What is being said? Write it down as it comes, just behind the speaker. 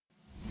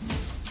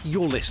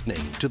You're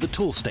listening to the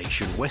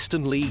Toolstation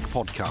Western League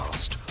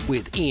podcast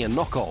with Ian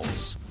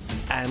Knockolds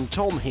and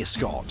Tom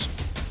Hiscott.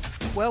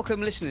 Welcome,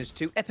 listeners,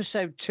 to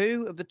Episode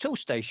 2 of the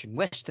Toolstation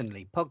Western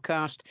League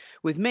podcast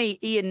with me,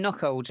 Ian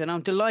Knockolds, and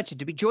I'm delighted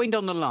to be joined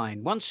on the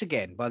line once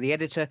again by the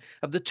editor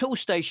of the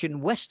Toolstation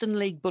Western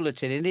League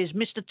Bulletin. It is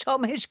Mr.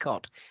 Tom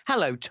Hiscott.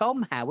 Hello,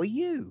 Tom. How are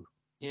you?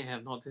 Yeah,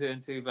 I'm not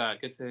doing too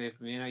bad. Good to hear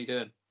from you. How you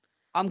doing?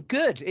 I'm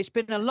good. It's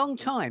been a long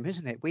time,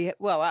 hasn't it? We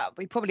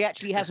probably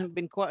actually hasn't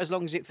been quite as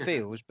long as it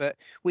feels, but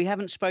we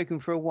haven't spoken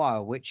for a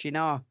while, which in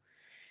our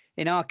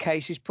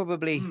case is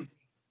probably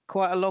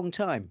quite a long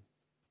time.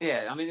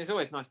 Yeah, I mean, it's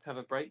always nice to have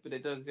a break, but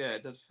it does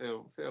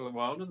feel a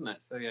while, doesn't it?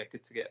 So yeah,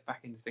 good to get back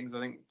into things. I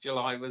think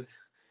July was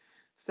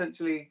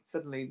potentially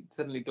suddenly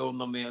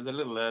dawned on me. It was a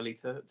little early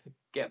to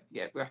get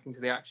back into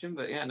the action,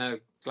 but yeah, no,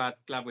 glad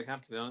we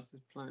have, to be honest.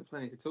 There's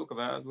plenty to talk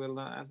about,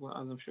 as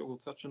I'm sure we'll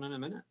touch on in a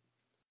minute.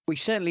 We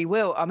certainly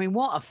will. I mean,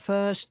 what a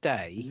first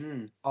day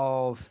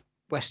of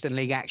Western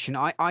League action.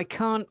 I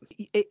can't,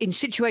 in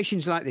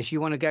situations like this,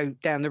 you want to go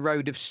down the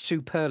road of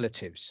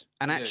superlatives.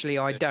 And actually,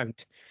 I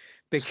don't,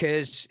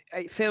 because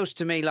it feels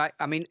to me like,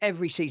 I mean,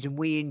 every season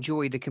we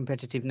enjoy the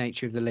competitive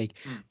nature of the league.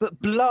 But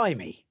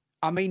blimey,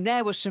 I mean,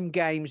 there were some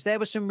games, there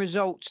were some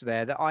results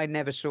there that I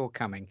never saw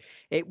coming.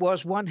 It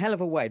was one hell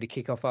of a way to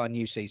kick off our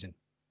new season.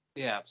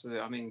 Yeah,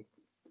 absolutely. I mean,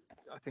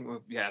 I think,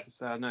 as I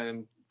say, I know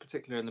in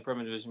particular in the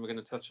Premier Division, we're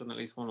going to touch on at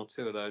least one or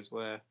two of those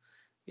where,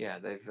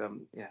 they've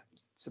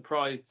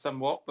surprised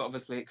somewhat, but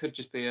obviously it could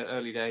just be an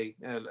early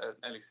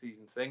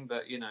season thing.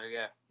 But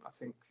I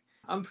think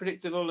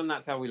unpredictable, and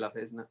that's how we love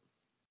it, isn't it?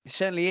 It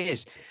certainly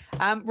is.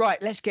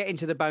 Right, let's get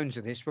into the bones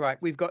of this. Right,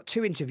 we've got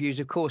two interviews,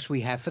 of course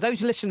we have. For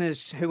those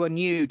listeners who are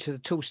new to the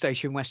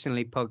Toolstation Western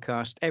League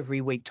podcast,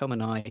 every week Tom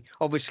and I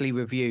obviously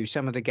review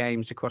some of the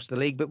games across the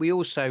league, but we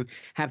also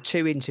have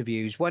two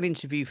interviews. One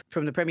interview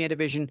from the Premier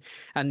Division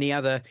and the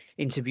other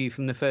interview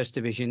from the First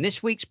Division.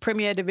 This week's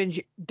Premier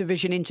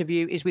Division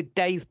interview is with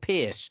Dave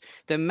Pearse,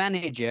 the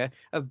manager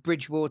of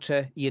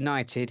Bridgwater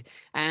United.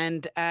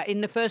 And in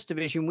the First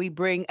Division, we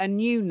bring a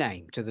new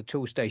name to the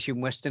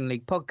Toolstation Western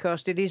League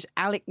podcast. It is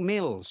Alec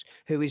Mills,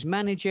 who is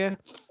manager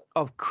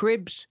of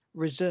Cribs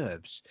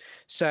Reserves.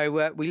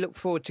 So we look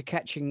forward to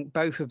catching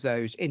both of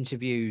those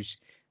interviews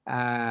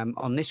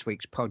on this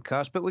week's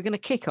podcast. But we're going to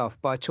kick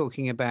off by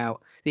talking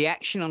about the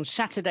action on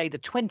Saturday, the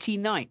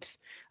 29th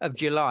of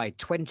July,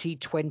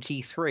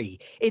 2023.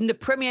 In the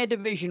Premier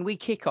Division, we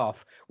kick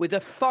off with a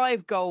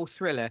 5-goal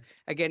thriller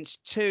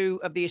against two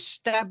of the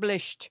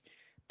established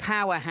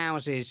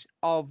powerhouses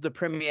of the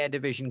Premier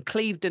Division,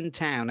 Clevedon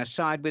Town, a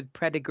side with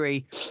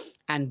pedigree,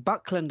 and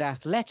Buckland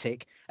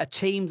Athletic, a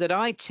team that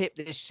I tipped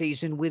this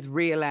season with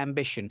real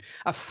ambition.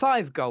 A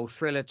 5-goal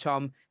thriller,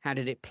 Tom. How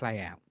did it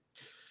play out?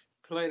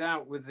 Played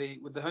out with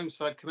the home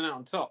side coming out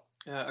on top.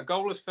 A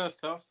goalless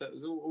first half, so it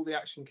was all the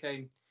action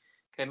came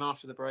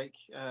after the break,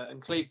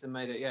 and Clevedon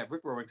made it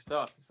rip-roaring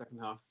start to the second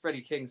half.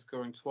 Freddie King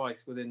scoring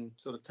twice within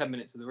sort of 10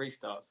 minutes of the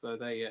restart, so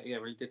they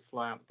really did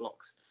fly out the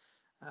blocks.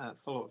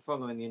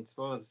 Following the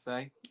interval, as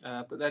I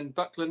say, but then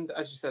Buckland,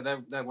 as you said,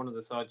 they're one of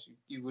the sides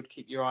you would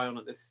keep your eye on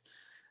at this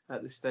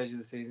stage of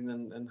the season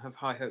and have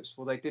high hopes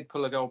for. They did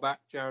pull a goal back,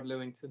 Jared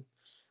Lewington,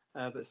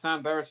 but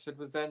Sam Beresford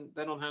was then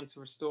on hand to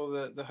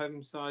restore the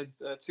home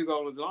side's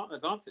 2-goal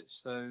advantage.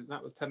 So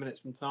that was 10 minutes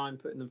from time,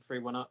 putting them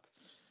 3-1 up.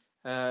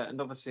 And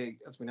obviously,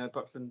 as we know,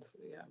 Buckland,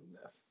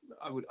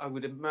 I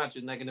would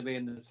imagine they're going to be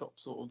in the top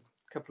sort of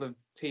couple of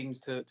teams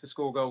to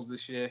score goals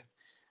this year.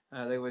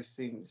 They always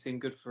seem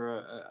good for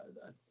a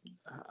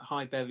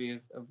high bevy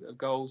of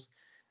goals.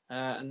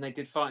 And they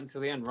did fight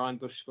until the end. Ryan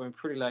Bush scoring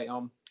pretty late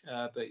on,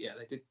 but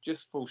they did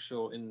just fall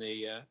short in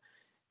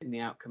the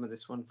outcome of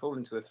this one,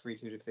 falling to a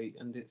 3-2 defeat.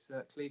 And it's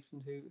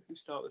Clevedon who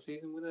start the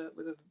season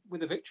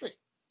with a victory.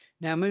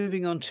 Now,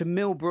 moving on to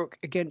Millbrook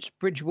against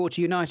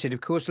Bridgwater United.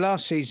 Of course,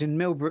 last season,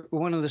 Millbrook were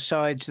one of the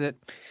sides that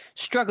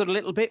struggled a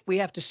little bit, we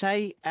have to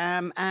say.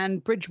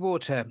 And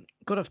Bridgwater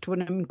got off to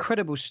an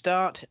incredible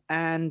start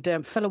and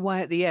fell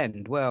away at the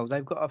end. Well,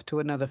 they've got off to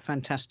another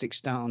fantastic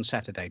start on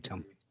Saturday,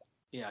 Tom.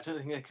 Yeah, I don't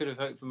think they could have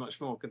hoped for much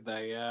more, could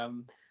they?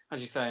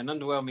 As you say, an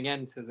underwhelming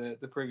end to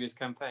the previous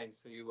campaign.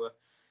 So you were,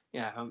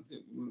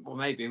 well,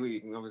 maybe we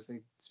can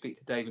obviously speak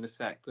to Dave in a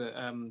sec, but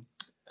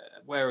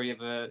wary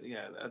of a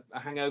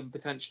hangover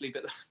potentially,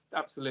 but that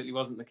absolutely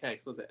wasn't the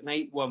case, was it? An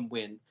 8-1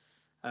 win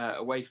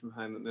away from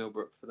home at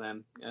Millbrook for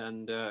them,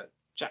 and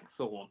Jack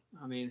Thorne.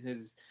 I mean,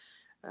 his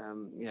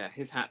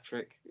hat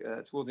trick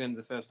towards the end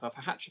of the first half,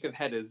 a hat trick of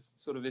headers,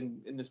 sort of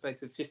in the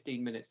space of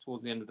 15 minutes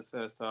towards the end of the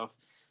first half.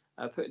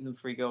 Putting them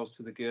 3 goals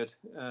to the good,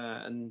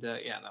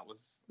 that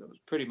was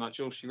pretty much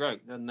all she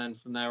wrote. And then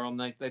from there on,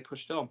 they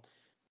pushed on.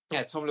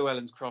 Yeah, Tom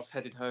Llewellyn's cross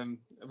headed home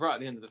right at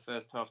the end of the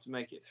first half to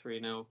make it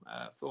 3-0.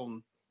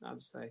 Thorne, I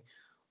would say,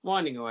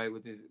 winding away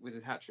with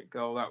his hat trick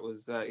goal. That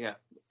was an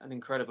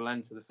incredible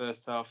end to the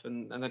first half,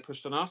 and they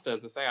pushed on after.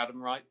 As I say, Adam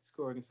Wright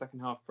scoring a second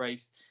half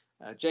brace.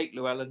 Jake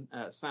Llewellyn,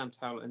 Sam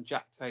Towlett, and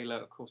Jack Taylor.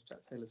 Of course,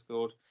 Jack Taylor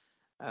scored.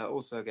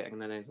 also getting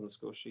their names on the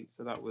score sheet.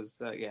 So that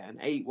was an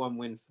 8-1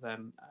 win for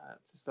them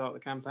to start the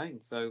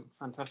campaign. So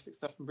fantastic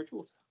stuff from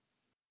Bridgwater.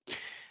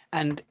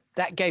 And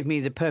that gave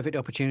me the perfect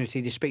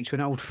opportunity to speak to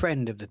an old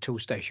friend of the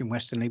Toolstation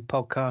Western League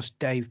podcast,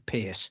 Dave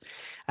Pearse,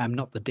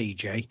 not the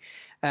DJ.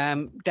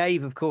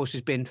 Dave, of course,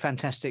 has been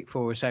fantastic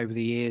for us over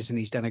the years, and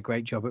he's done a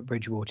great job at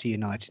Bridgwater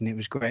United, and it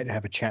was great to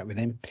have a chat with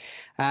him.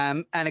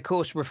 And, of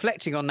course,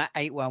 reflecting on that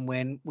 8-1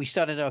 win, we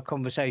started our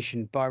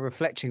conversation by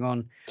reflecting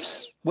on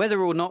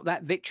whether or not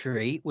that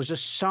victory was a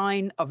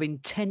sign of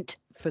intent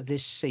for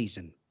this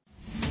season.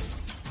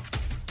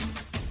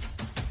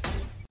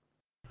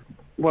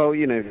 Well, if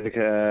you look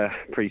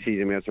at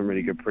pre-season, we had some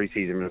really good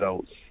pre-season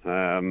results.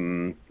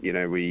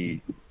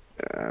 We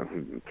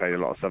played a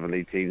lot of Southern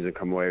League teams and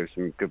come away with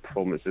some good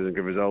performances and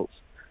good results.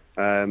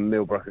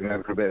 Millbrook are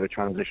going for a bit of a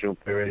transitional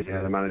period.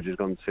 The manager's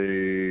gone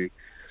to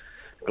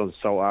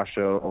Saltash.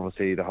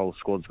 Obviously, the whole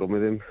squad's gone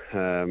with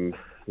him,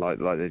 like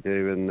they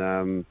do.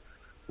 And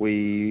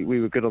we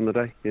were good on the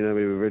day. We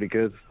were really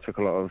good. Took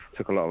a lot of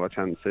our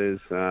chances.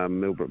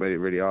 Millbrook made it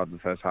really hard the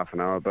first half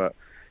an hour, but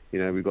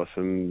we've got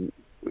some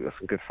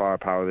good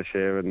firepower this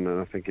year, and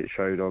I think it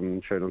showed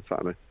on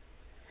Saturday.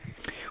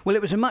 Well,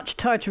 it was a much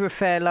tighter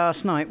affair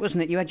last night,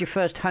 wasn't it? You had your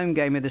first home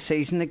game of the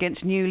season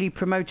against newly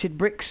promoted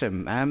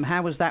Brixham.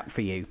 How was that for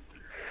you?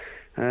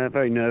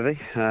 Very nervy.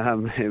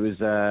 It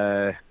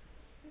was.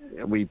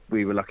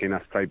 We were lucky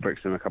enough to play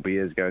Brixham a couple of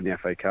years ago in the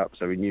FA Cup,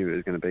 so we knew it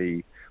was going to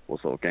be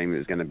what sort of game it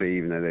was going to be,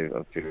 even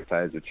though the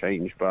players had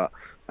changed. But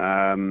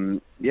they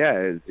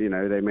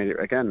made it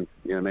again.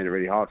 Made it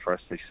really hard for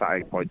us. They sat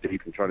in quite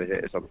deep and tried to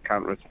hit us on the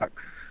counter attack.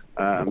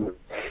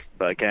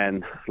 But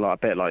again, a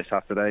bit like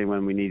Saturday,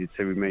 when we needed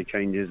to, we made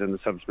changes, and the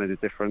subs made a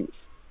difference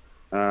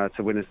to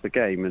win us the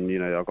game. And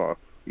I've got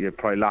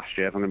probably last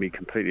year, if I'm going to be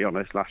completely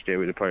honest, last year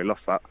we'd have probably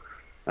lost that.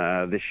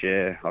 This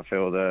year, I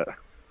feel that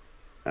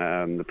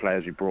the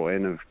players we brought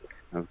in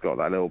have got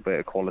that little bit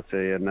of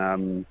quality,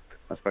 and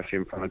especially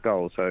in front of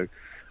goal. So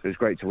it was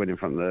great to win in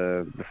front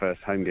of the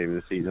first home game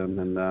of the season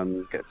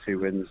and get 2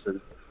 wins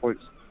and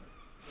points.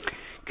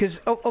 Because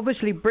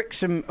obviously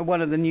Brixham are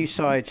one of the new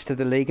sides to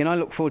the league, and I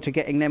look forward to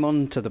getting them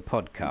onto the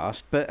podcast.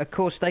 But of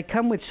course they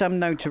come with some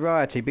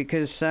notoriety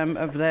because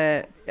of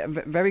their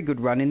very good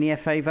run in the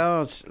FA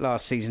Vars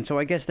last season. So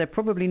I guess they're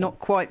probably not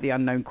quite the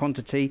unknown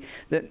quantity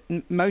that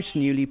most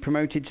newly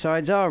promoted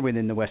sides are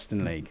within the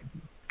Western League.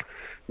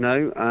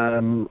 No,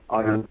 I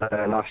remember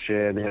last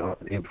year, the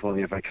year before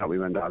the FA Cup, we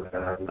went down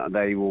there, and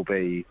they will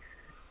be.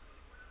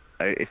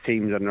 If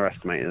teams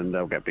underestimate them,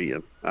 they'll get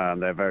beaten.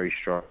 They're very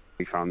strong.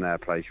 We found their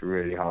place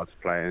really hard to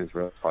play, and it's a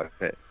real tight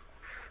fit.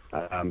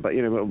 But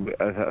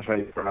I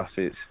suppose for us,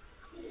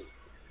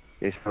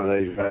 it's one of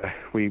those where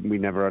we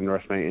never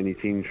underestimate any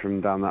teams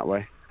from down that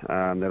way.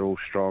 They're all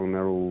strong.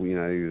 They're all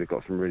they've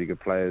got some really good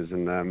players,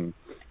 and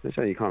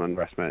so you can't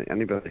underestimate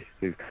anybody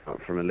who's come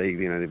up from a league.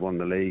 They've won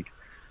the league.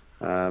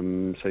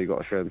 So you've got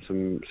to show them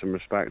some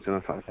respect, and I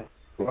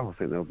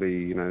think they'll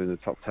be in the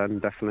top 10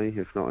 definitely,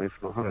 if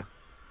not higher.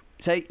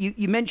 So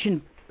you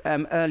mentioned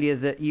earlier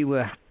that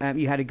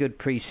you had a good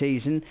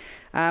pre-season.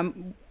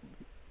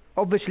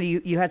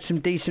 Obviously you had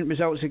some decent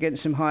results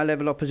against some higher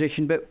level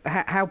opposition, but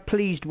how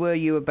pleased were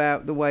you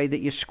about the way that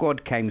your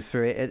squad came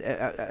through it?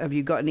 Have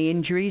you got any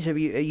injuries? Are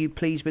you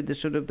pleased with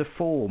the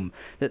form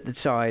that the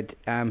side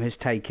has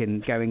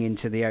taken going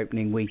into the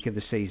opening week of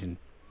the season?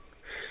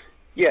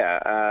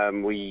 Yeah,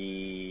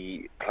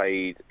 we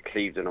played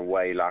Clevedon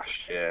away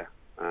last year.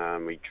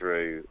 We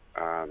drew,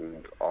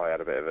 and I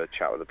had a bit of a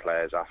chat with the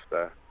players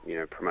after.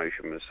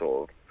 Promotion was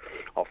sort of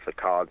off the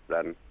cards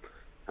then,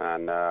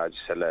 and I just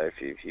said, look,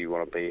 if you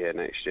want to be here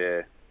next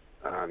year,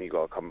 you've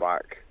got to come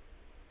back.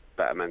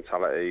 Better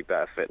mentality,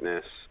 better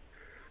fitness,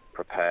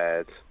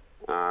 prepared,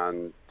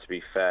 and to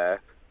be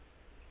fair,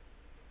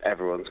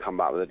 everyone's come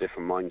back with a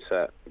different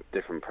mindset,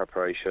 different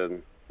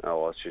preparation,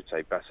 or I should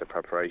say better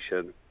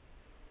preparation.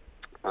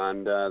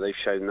 And they've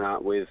shown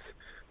that with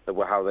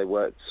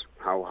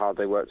how hard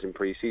they worked in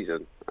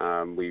pre-season.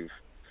 We've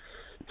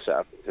set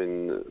up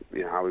in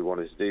how we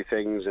wanted to do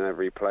things, and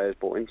every player's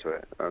bought into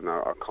it. And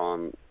I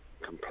can't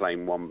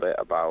complain one bit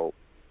about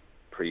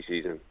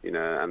pre-season,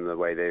 and the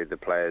way the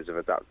players have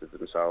adapted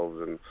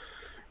themselves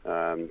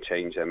and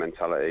changed their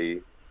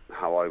mentality,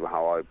 how I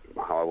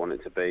want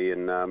it to be,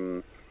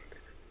 and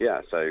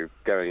so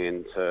going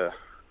into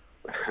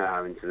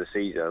the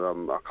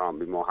season, I can't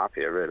be more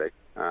happier really.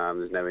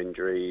 There's no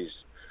injuries,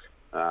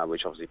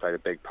 which obviously played a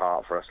big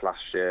part for us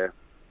last year.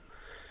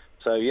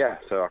 So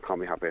I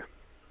can't be happier.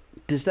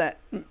 Does that,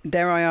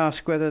 dare I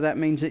ask, whether that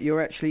means that you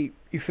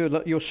feel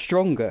like you're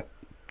stronger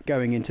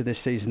going into this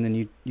season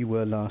than you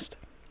were last?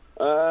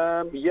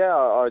 I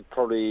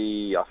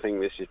think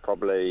this is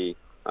probably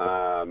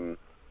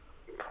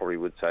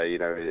would say,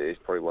 it's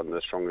probably one of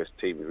the strongest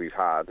teams we've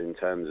had in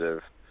terms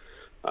of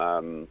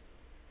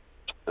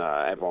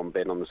everyone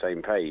being on the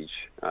same page.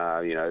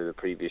 The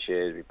previous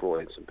years we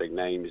brought in some big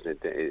names and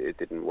it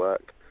didn't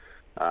work,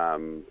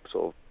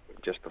 sort of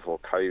just before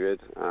COVID.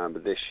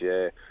 But this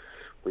year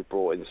we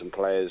brought in some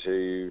players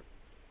who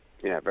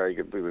very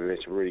good. We made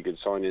some really good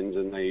signings,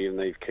 and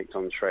they've kicked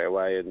on straight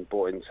away and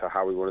bought into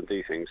how we want to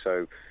do things.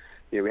 So,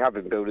 we have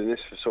been building this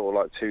for sort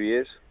of like 2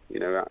 years.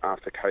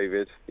 After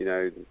COVID,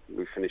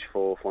 we finished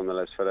 4th on the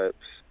Les Phillips.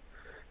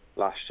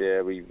 Last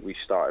year we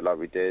started like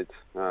we did.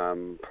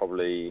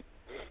 Probably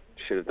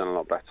should have done a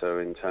lot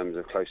better in terms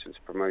of closer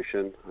to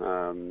promotion.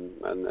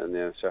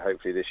 So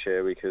hopefully this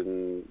year we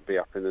can be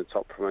up in the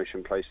top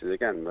promotion places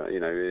again. But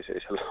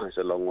it's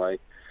a long way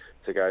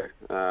to go.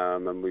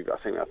 And I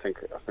think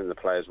the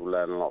players will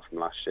learn a lot from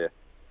last year.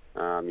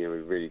 We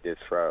really did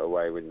throw it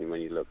away when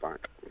you look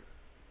back.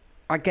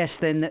 I guess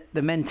then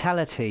the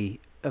mentality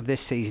of this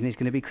season is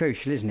going to be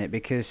crucial, isn't it?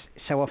 Because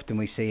so often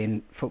we see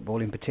in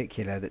football in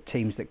particular that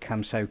teams that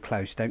come so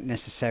close they're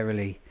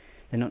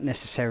not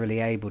necessarily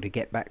able to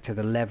get back to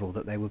the level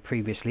that they were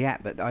previously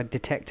at. But I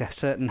detect a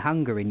certain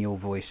hunger in your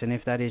voice, and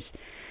if that is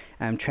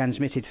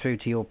transmitted through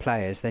to your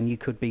players, then you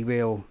could be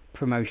real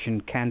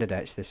promotion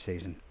candidates this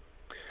season.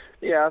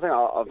 Yeah, I think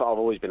I've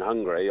always been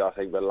hungry. I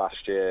think that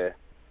last year,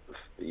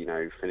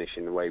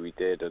 finishing the way we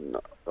did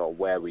or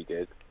where we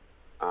did,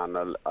 and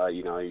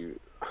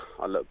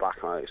I look back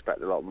and I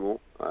expect a lot more.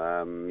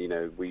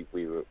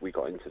 We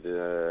got into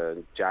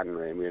the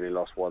January and we only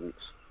lost once,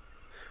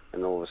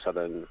 and all of a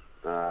sudden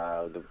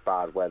the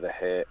bad weather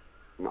hit.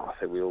 I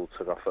think we all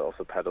took our foot off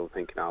the pedal,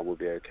 thinking, we'll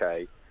be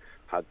okay.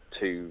 Had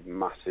 2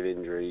 massive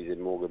injuries in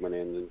Morgan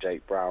Williams and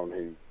Jake Brown,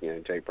 who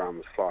Jake Brown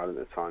was flying at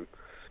the time.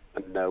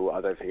 And no,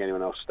 I don't think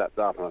anyone else stepped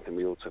up, and I think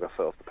we all took our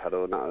foot off the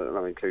pedal, and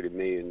that included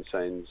me in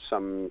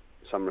some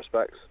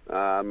respects.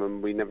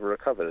 And we never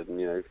recovered. And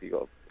if you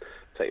got to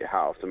take your hat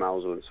off to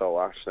Malsall and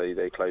Saltash,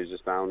 they closed us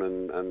down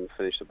and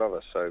finished above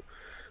us. So,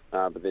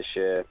 but this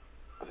year,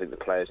 I think the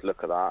players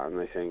look at that and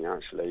they think,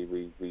 actually,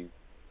 we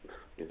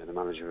the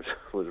manager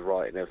was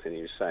right in everything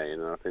he was saying,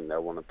 and I think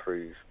they'll want to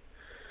prove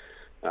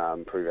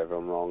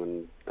everyone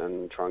wrong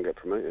and try and get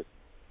promoted.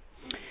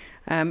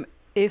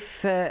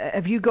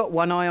 Have you got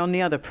one eye on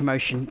the other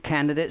promotion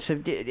candidates?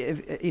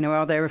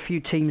 Are there a few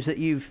teams that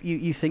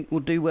you think will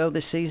do well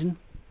this season?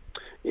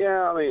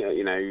 Yeah, I mean,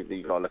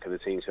 you've got to look at the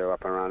teams who were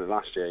up and around it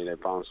last year.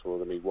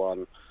 Barnstable, they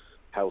won.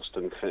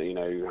 Helston,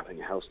 I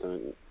think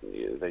Helston,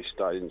 they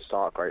didn't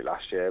start great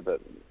last year,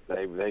 but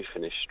they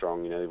finished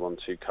strong. They won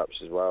 2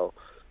 cups as well.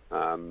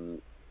 I'd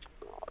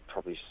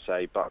probably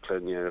say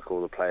Buckland. Look at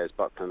all the players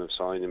Buckland have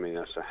signed. I mean,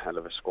 that's a hell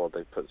of a squad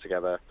they've put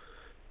together.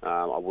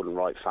 I wouldn't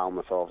write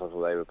Falmouth off. I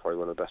thought they were probably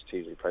one of the best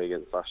teams we played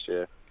against last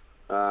year.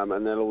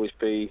 And there'll always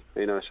be,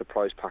 a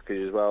surprise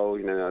package as well.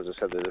 As I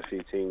said, there's a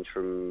few teams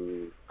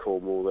from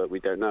Cornwall that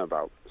we don't know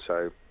about.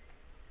 So,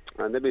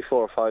 and there'll be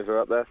 4 or 5 who are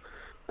up there.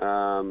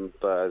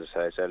 But as I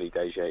say, it's early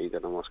days yet. You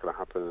don't know what's going to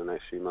happen in the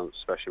next few months,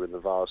 especially when the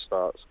VAR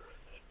starts.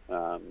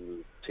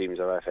 Teams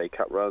have FA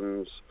Cup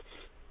runs,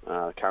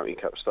 County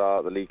Cup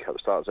start, the League Cup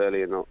starts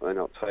early in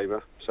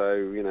October.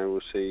 So,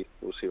 we'll see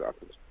what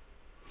happens.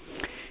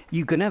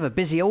 You're going to have a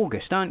busy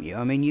August, aren't you?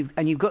 I mean,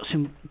 you've got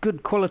some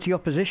good quality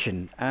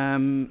opposition.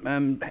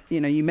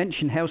 You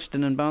mentioned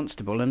Helston and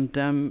Barnstable, and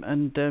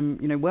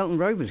Welton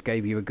Rovers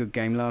gave you a good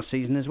game last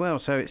season as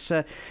well. So it's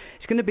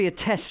going to be a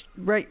test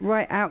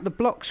right out the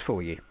blocks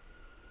for you.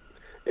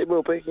 It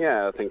will be,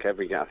 yeah. I think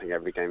every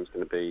game's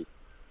going to be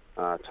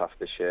tough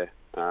this year.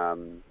 I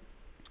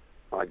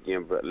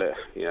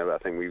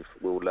think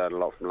we'll learn a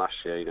lot from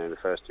last year. The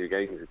first 2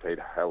 games we played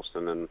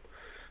Helston and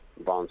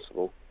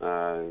Barnstable,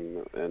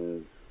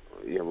 and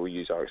we'll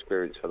use our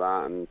experience for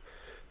that, and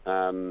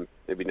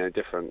it'll be no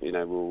different.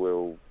 I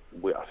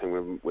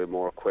think we're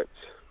more equipped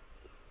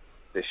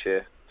this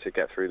year to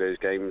get through those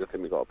games. I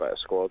think we've got a better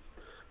squad,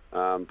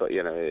 but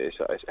it's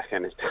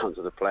down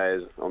to the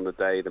players on the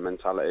day, the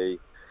mentality.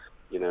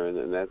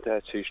 And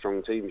they're 2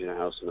 strong teams.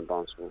 Helston and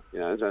Barnstable.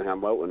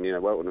 And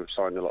Welton. Welton have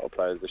signed a lot of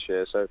players this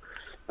year, so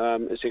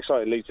it's an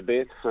exciting league to be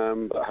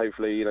in. But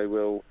hopefully,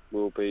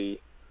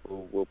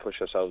 we'll push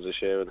ourselves this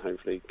year and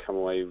hopefully come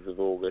away with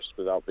August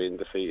without being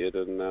defeated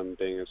and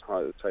being as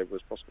high at the table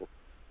as possible.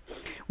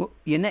 Well,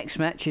 your next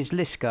match is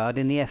Liskeard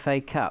in the FA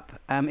Cup.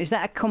 Is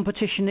that a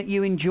competition that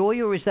you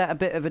enjoy, or is that a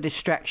bit of a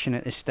distraction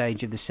at this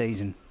stage of the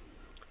season?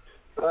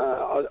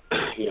 I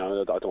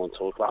don't want to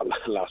talk about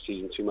last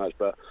season too much,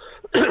 but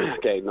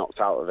getting knocked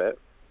out of it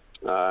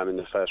in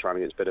the first round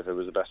against Bideford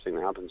was the best thing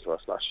that happened to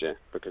us last year,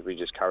 because we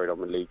just carried on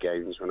with league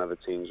games when other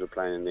teams were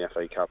playing in the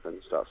FA Cup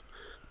and stuff.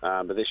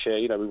 But this year,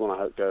 we want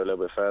to go a little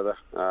bit further.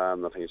 I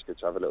think it's good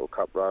to have a little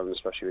cup run,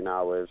 especially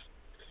now with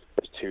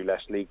there's 2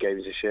 less league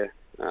games this year,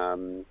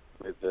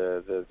 with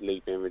the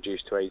league being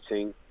reduced to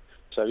 18.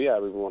 So yeah,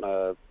 we want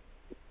to.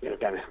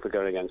 Again, we're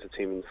going against a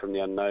team from the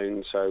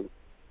unknown,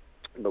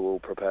 but we'll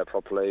prepare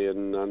properly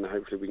and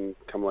hopefully we can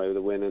come away with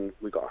a win. And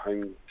we've got a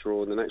home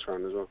draw in the next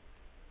round as well.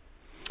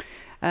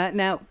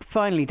 Now,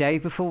 finally,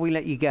 Dave, before we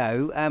let you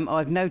go,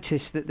 I've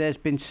noticed that there's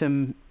been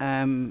some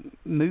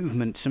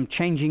movement, some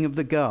changing of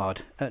the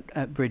guard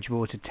at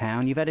Bridgwater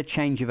Town. You've had a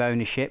change of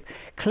ownership.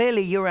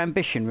 Clearly, your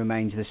ambition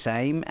remains the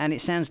same, and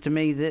it sounds to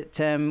me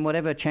that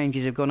whatever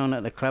changes have gone on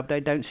at the club, they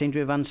don't seem to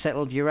have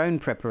unsettled your own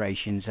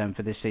preparations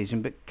for this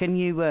season. But can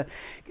you,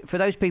 for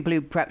those people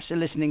who perhaps are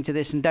listening to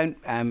this and don't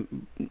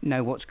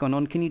know what's gone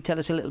on, can you tell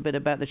us a little bit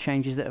about the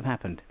changes that have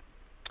happened?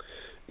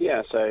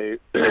 Yeah, so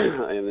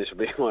and this will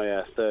be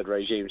my third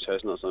regime, so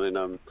it's not something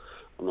I'm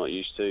not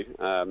used to.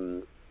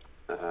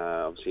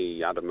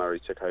 Obviously, Adam Murray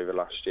took over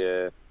last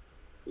year.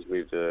 He's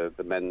moved the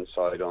men's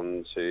side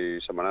on to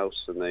someone else,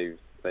 and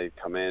they've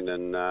come in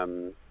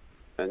and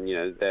you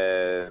know,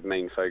 their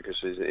main focus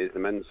is the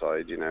men's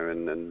side, you know,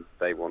 and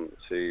they want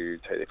to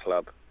take the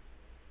club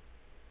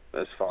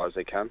as far as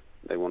they can.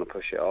 They want to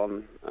push it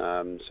on,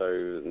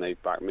 so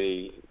they've backed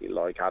me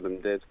like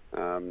Adam did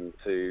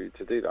to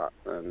do that,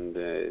 and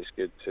it's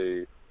good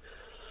to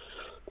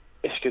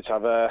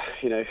have a,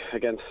 you know,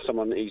 again,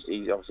 someone.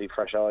 He's obviously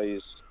fresh eyes,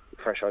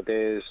 fresh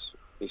ideas.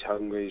 He's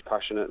hungry, he's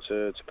passionate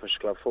to push the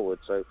club forward.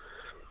 So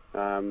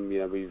you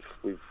know, we've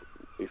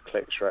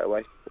clicked straight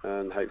away,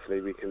 and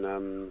hopefully we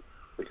can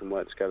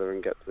work together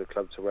and get the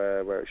club to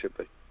where it should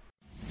be.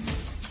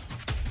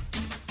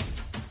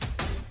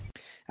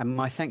 And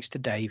my thanks to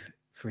Dave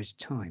for his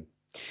time.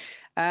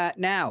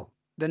 Now,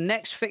 the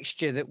next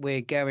fixture that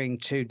we're going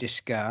to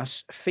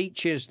discuss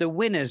features the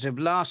winners of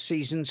last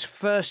season's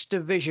First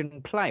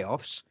Division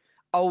playoffs,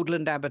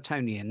 Oldland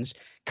Abertonians,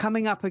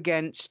 coming up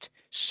against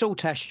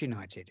Saltash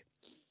United,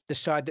 the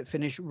side that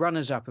finished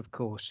runners-up, of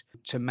course,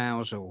 to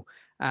Mousehole.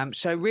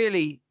 So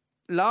really,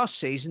 last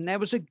season, there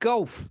was a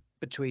gulf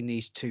between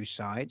these two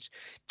sides.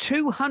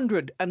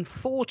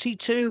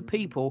 242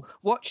 people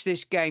watched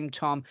this game,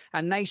 Tom,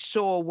 and they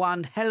saw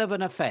one hell of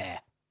an affair.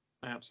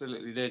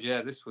 Absolutely did,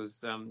 yeah. This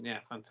was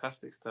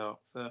fantastic start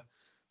for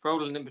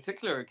Oldland in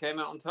particular. It came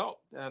out on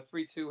top,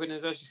 3-2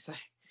 winners, as you say,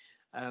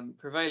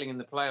 prevailing in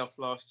the playoffs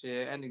last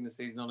year, ending the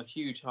season on a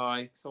huge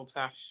high.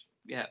 Saltash,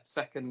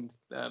 second,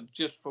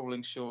 just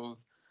falling short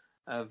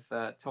of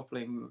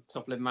toppling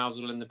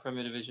Mousehole in the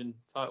Premier Division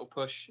title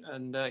push,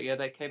 and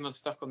they came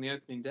unstuck on the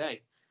opening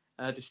day.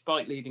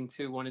 Despite leading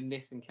 2-1 in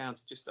this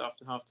encounter just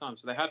after half-time.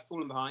 So they had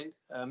fallen behind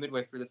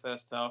midway through the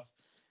first half.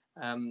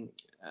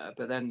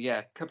 But then,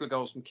 a couple of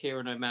goals from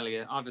Kieran O'Malley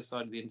either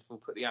side of the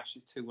interval put the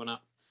Ashes 2-1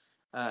 up.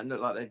 And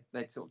looked like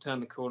they'd sort of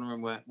turned the corner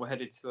and were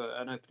headed to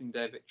an opening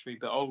day victory.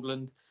 But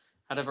Oldland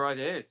had other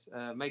ideas.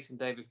 Mason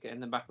Davis getting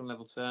them back on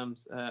level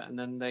terms. And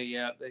then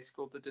they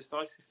scored the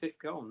decisive fifth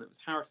goal. And it was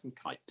Harrison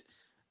Kite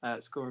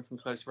scoring from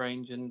close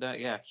range. And,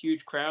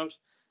 huge crowd.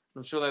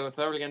 I'm sure they were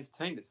thoroughly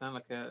entertained. It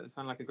sounded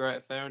like a great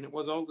affair, and it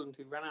was Oldland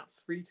who ran out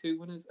 3-2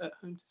 winners at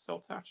home to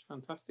Saltash.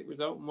 Fantastic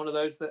result, and one of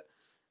those that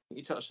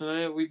you touched on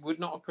earlier we would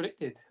not have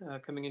predicted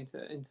coming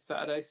into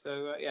Saturday.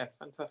 So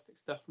fantastic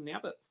stuff from the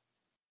Abbots.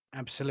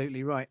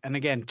 Absolutely right. And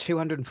again,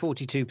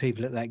 242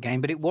 people at that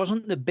game, but it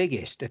wasn't the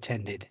biggest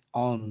attended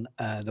on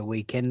the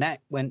weekend.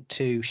 That went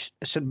to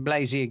St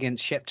Blasey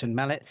against Shepton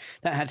Mallet.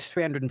 That had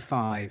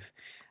 305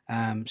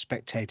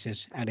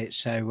 spectators at it.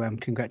 So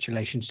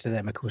congratulations to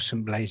them. Of course,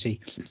 St Blasey,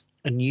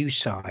 a new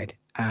side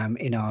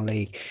in our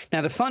league.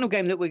 Now, the final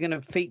game that we're going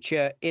to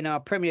feature in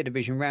our Premier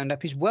Division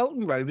roundup is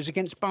Welton Rovers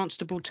against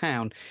Barnstaple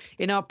Town.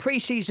 In our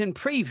pre-season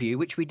preview,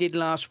 which we did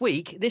last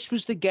week, this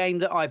was the game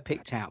that I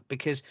picked out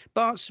because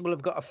Barnstaple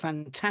have got a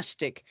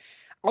fantastic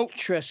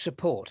ultra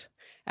support.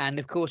 And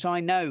of course, I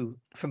know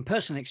from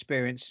personal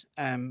experience,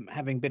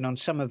 having been on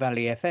Summer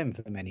Valley FM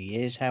for many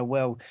years, how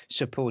well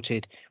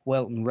supported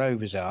Welton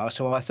Rovers are.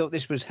 So I thought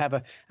this would have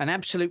an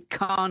absolute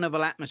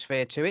carnival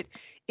atmosphere to it.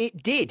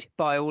 It did,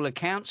 by all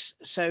accounts,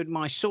 so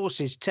my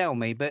sources tell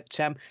me. But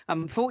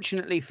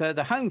unfortunately for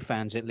the home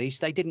fans, at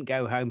least, they didn't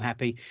go home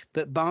happy.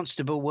 But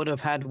Barnstaple would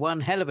have had one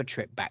hell of a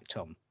trip back,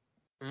 Tom.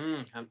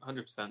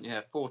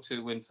 100%,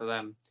 4-2 win for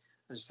them.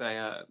 As you say,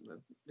 a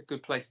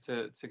good place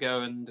to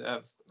go, and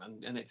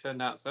it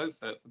turned out so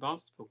for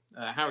Barnstaple.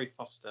 Harry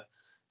Foster,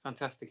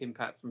 fantastic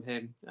impact from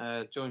him.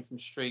 Joined from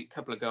street,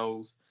 couple of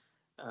goals,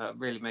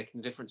 really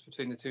making the difference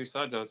between the two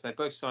sides. I would say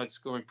both sides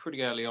scoring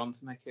pretty early on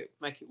to make it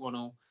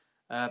 1-1.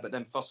 But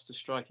then Foster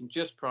striking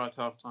just prior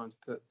to half time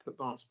to put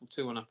Barnstaple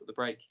 2-1 up at the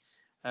break,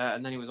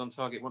 and then he was on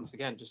target once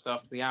again just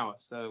after the hour.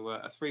 So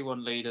a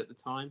 3-1 lead at the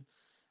time.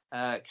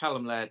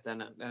 Callum Laird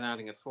then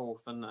adding a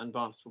fourth, and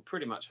Barnstaple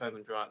pretty much home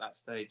and dry at that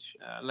stage.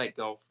 Late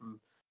goal from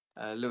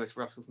Lewis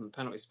Russell from the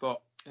penalty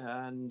spot,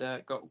 and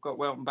got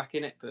Welton back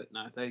in it, but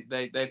no,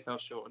 they fell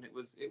short, and it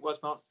was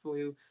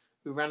Barnstaple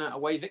who ran out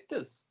away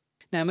victors.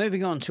 Now,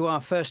 moving on to our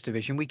First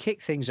Division, we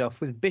kick things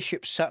off with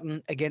Bishop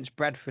Sutton against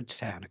Bradford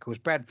Town. Of course,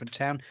 Bradford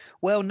Town,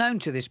 well known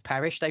to this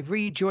parish. They've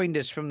rejoined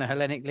us from the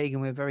Hellenic League,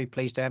 and we're very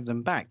pleased to have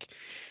them back.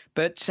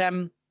 But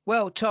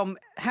well, Tom,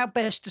 how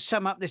best to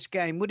sum up this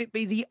game? Would it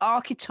be the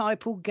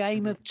archetypal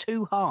game of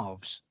two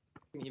halves?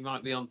 You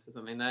might be onto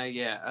something there,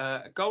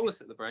 yeah.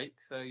 Goalless at the break,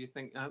 so you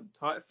think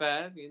tight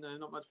affair,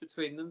 not much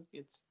between them.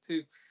 It's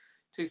two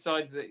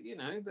sides that,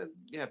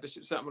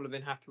 Bishop Sutton will have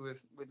been happy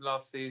with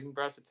last season.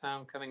 Bradford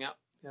Town coming up,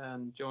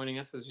 joining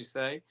us, as you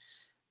say.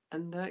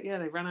 And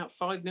they ran out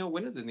 5-0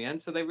 winners in the end,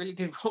 so they really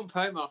did romp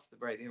home after the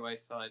break, the away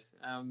side.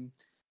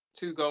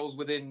 2 goals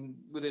within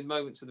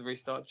moments of the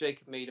restart.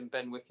 Jacob Mead and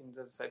Ben Wickens,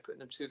 as I say, putting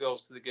them 2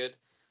 goals to the good.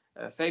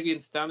 Fabian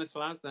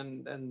Stanislas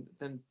then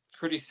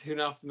pretty soon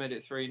after made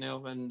it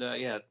 3-0, and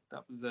that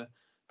was a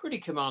pretty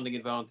commanding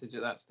advantage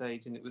at that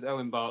stage. And it was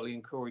Owen Bartley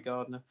and Corey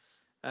Gardner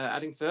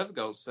adding further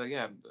goals. So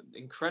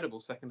incredible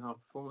second half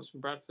performance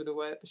from Bradford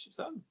away at Bishop's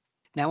Sutton.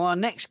 Now our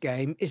next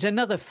game is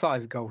another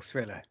 5-goal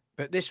thriller,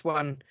 but this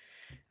one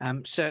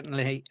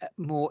certainly a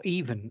more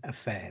even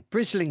affair.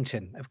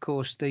 Brislington, of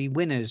course, the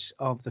winners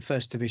of the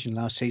First Division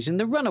last season,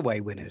 the runaway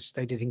winners.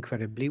 They did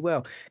incredibly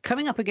well.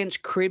 Coming up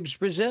against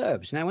Cribbs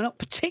reserves. Now, we're not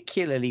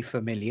particularly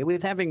familiar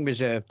with having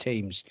reserve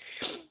teams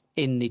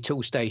in the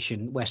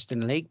Toolstation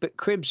Western League, but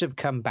Cribbs have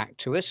come back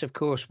to us. Of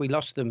course, we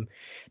lost them,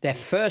 their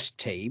first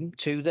team,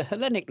 to the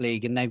Hellenic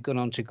League, and they've gone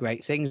on to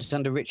great things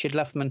under Richard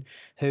Luffman,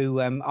 who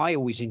I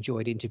always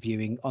enjoyed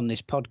interviewing on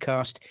this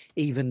podcast,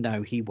 even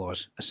though he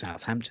was a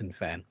Southampton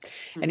fan.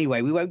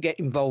 Anyway, we won't get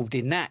involved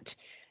in that.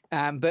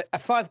 But a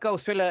 5-goal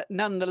thriller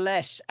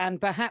nonetheless. And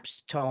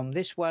perhaps, Tom,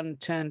 this one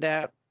turned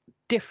out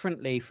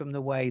differently from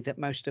the way that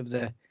most of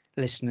the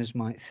listeners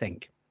might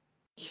think.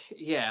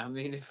 Yeah, I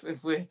mean,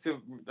 if we're to,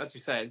 as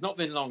you say, it's not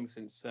been long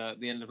since the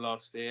end of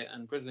last year,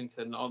 and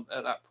Brislington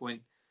at that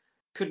point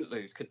couldn't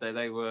lose, could they?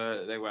 They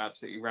were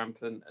absolutely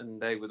rampant, and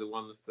they were the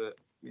ones that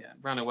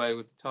ran away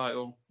with the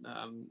title.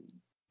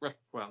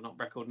 Not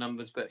record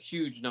numbers, but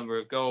huge number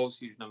of goals,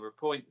 huge number of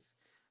points,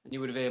 and you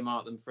would have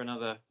earmarked them for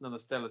another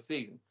stellar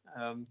season.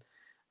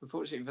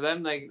 Unfortunately for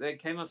them, they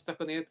came unstuck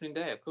on the opening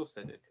day. Of course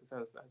they did,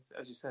 because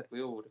as you said,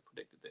 we all would have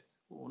predicted this,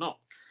 or not.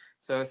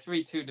 So a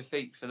 3-2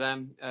 defeat for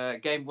them.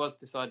 Game was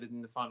decided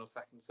in the final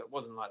seconds, so it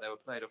wasn't like they were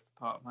played off the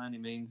park by any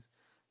means.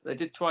 They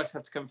did twice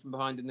have to come from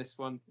behind in this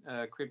one.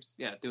 Cribbs,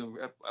 doing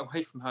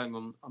away from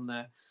home on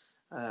their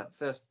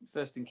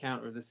first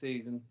encounter of the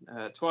season.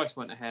 Twice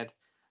went ahead,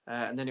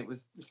 and then it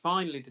was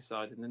finally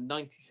decided in the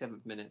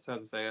 97th minute. So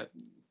as I say,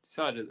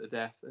 decided at the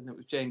death, and it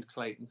was James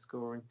Clayton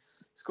scoring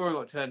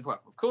what turned, well,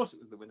 of course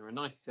it was the winner, a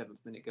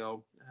 97th minute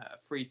goal,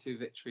 a 3-2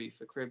 victory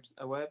for Cribbs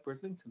away at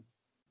Brislington.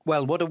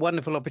 Well, what a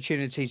wonderful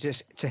opportunity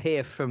to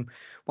hear from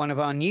one of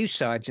our new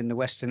sides in the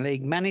Western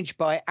League, managed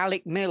by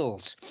Alec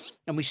Mills.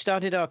 And we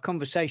started our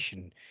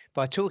conversation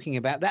by talking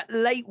about that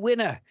late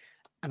winner.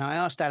 And I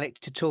asked Alec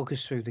to talk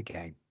us through the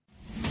game.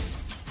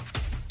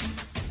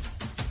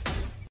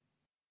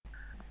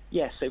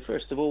 Yeah, so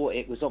first of all,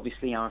 it was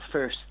obviously our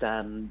first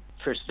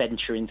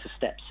venture into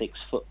Step 6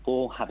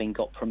 football, having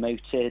got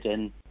promoted,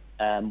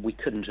 and we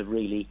couldn't have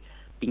really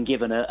been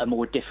given a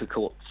more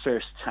difficult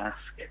first task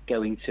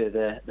going to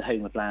the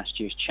home of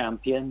last year's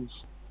champions.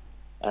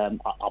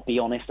 I'll be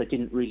honest, I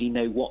didn't really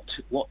know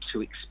what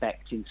to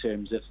expect in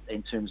terms of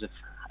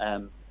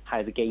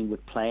how the game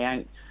would play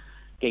out.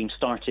 Game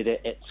started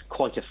at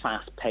quite a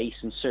fast pace,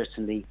 and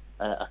certainly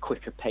a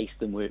quicker pace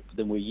than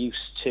we're used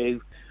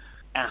to.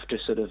 After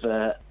sort of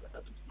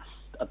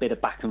a bit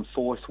of back and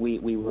forth, we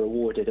were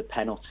awarded a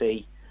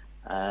penalty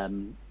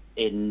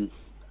in,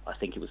 I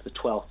think it was the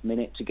 12th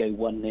minute, to go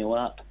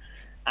 1-0 up.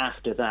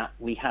 After that,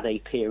 we had a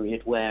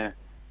period where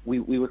we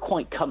were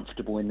quite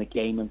comfortable in the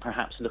game and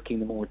perhaps looking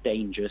the more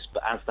dangerous,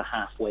 but as the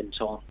half went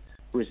on,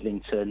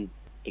 Brislington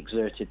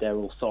exerted their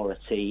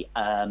authority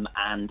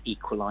and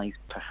equalised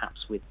perhaps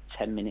with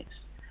 10 minutes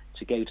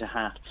to go to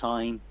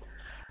half-time.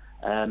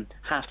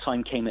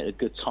 Half-time came at a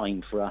good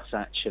time for us,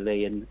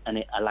 actually, and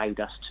it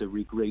allowed us to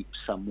regroup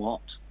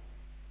somewhat.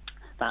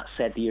 That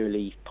said, the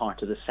early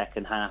part of the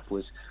second half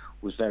was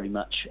very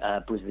much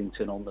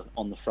Brislington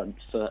on the front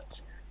foot,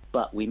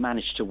 but we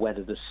managed to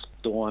weather the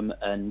storm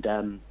and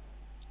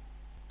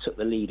took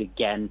the lead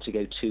again to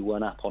go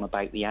 2-1 up on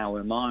about the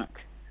hour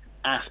mark.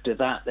 After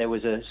that, there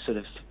was a sort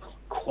of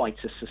quite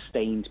a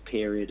sustained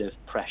period of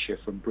pressure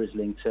from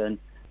Brislington,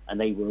 and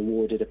they were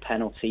awarded a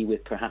penalty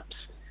with perhaps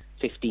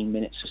 15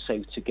 minutes or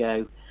so to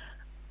go.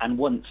 And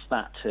once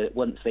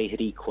they had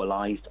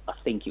equalised, I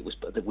think it was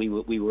that we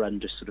were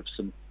under sort of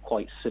some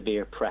quite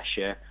severe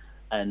pressure,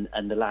 and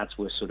the lads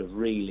were sort of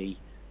really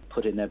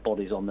putting their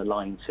bodies on the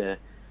line to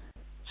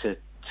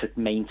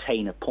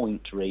maintain a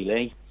point,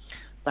 really.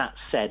 That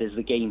said, as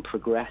the game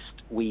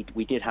progressed, we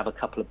did have a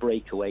couple of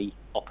breakaway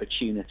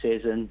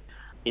opportunities, and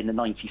in the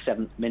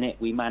 97th minute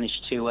we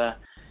managed to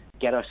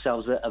get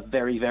ourselves a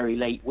very, very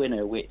late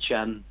winner, which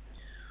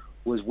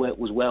was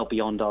well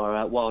beyond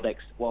our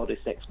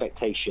wildest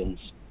expectations,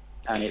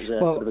 and it was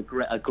sort of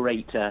a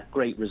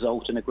great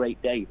result and a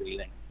great day,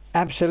 really.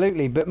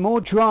 Absolutely, but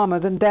more drama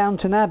than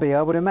Downton Abbey.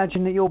 I would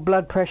imagine that your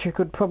blood pressure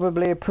could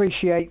probably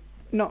appreciate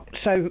not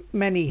so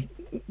many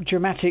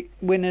dramatic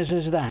winners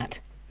as that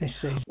this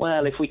season.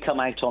 Well, if we come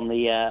out on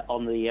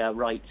the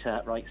right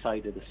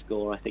side of the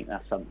score, I think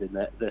that's something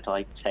that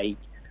I'd take.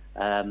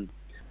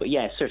 But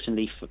yeah,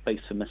 certainly for both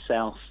for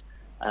myself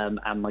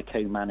and my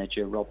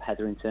co-manager Rob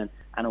Hetherington,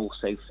 and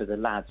also for the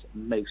lads,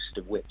 most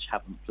of which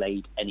haven't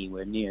played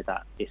anywhere near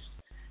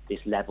this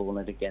level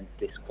and against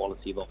this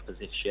quality of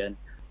opposition.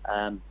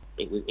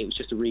 It was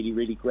just a really,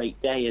 really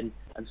great day, and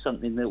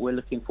something that we're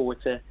looking forward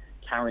to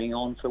carrying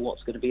on for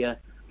what's going to be a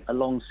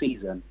long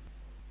season.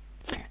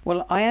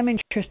 Well, I am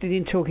interested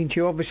in talking to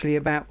you, obviously,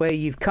 about where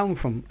you've come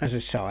from as a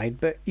side,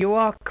 but you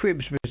are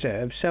Cribs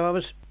reserve, so I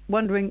was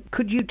wondering,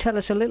 could you tell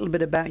us a little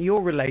bit about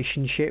your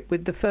relationship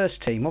with the first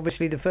team?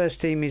 Obviously, the first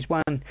team is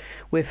one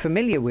we're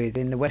familiar with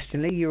in the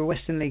Western League. You're a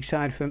Western League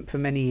side for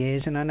many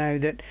years, and I know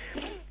that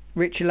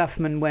Richard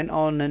Luffman went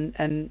on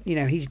and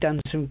he's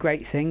done some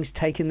great things,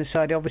 taking the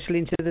side obviously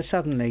into the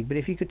Southern League. But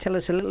if you could tell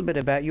us a little bit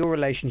about your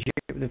relationship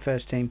with the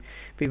first team,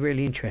 it'd be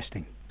really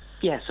interesting.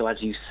 Yeah, so as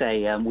you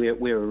say,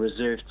 we're a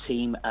reserve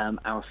team.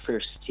 Our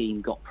first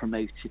team got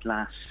promoted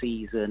last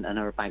season and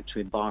are about to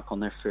embark on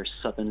their first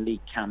Southern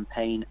League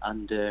campaign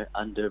under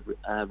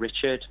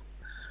Richard.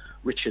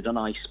 Richard and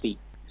I speak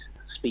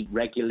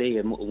regularly,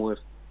 and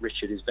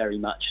Richard is very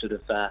much sort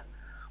of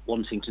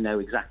wanting to know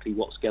exactly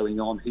what's going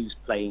on, who's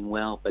playing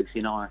well, both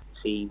in our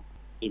team,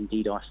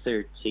 indeed our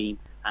third team,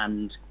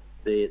 and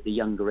the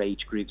younger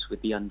age groups with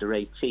the under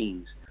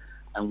 18s.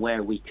 And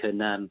where we can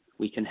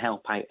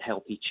help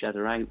each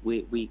other out,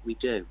 we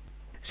do.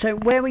 So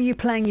where were you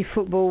playing your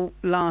football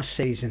last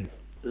season?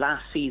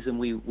 Last season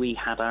we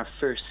had our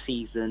first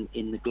season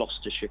in the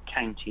Gloucestershire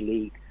County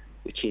League,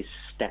 which is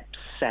Step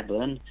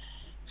 7.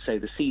 So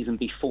the season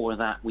before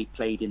that we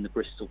played in the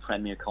Bristol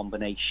Premier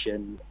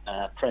Combination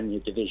Premier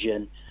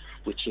Division,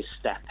 which is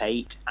Step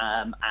 8,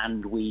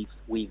 and we've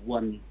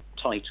won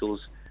titles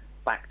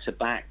back to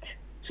back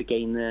to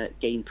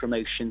gain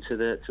promotion to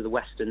the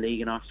Western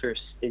League in our first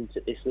stint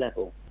at this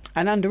level.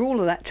 And under all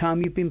of that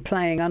time, you've been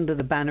playing under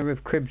the banner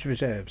of Cribs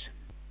Reserves.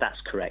 That's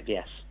correct,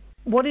 yes.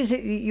 What is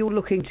it you're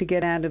looking to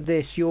get out of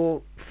this,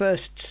 your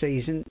first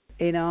season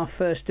in our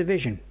first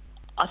division?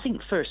 I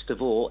think first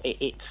of all,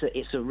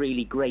 it's a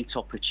really great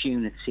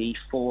opportunity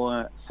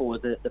for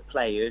the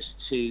players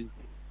to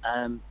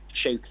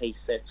showcase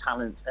their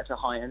talent at a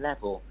higher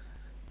level.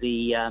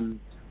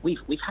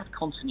 We've had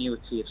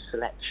continuity of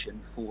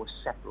selection for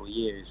several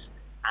years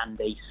and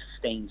a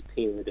sustained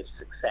period of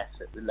success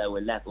at the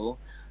lower level,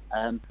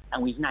 and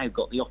we've now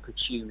got the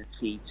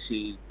opportunity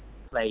to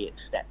play at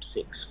Step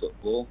 6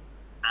 football,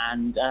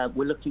 and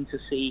we're looking to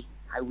see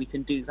how we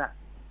can do that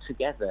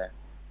together.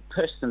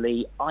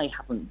 Personally, I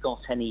haven't got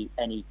any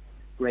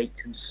great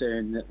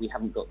concern that we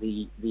haven't got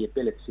the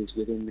abilities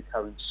within the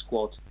current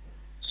squad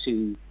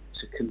to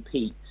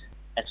compete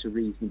at a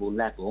reasonable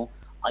level.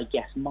 I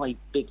guess my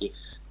biggest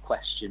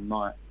question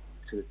mark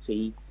to the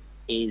team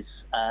is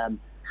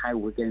how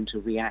we're going to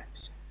react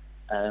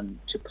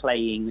to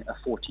playing a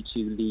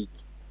 42 league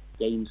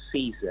game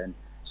season.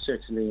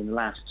 Certainly in the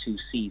last 2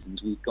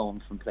 seasons we've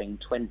gone from playing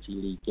 20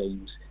 league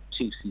games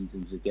 2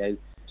 seasons ago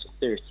to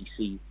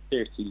 30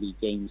 league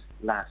games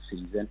last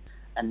season,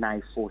 and now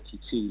 42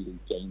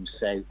 league games.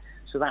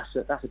 So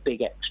that's a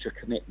big extra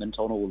commitment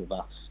on all of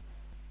us,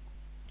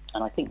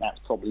 and I think that's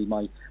probably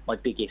my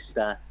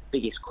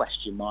biggest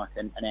question mark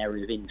and an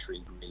area of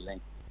intrigue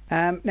really.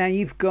 Now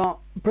you've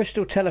got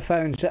Bristol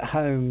Telephones at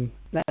home.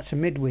 That's a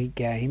midweek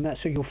game. That's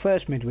your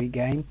first midweek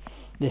game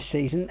this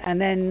season,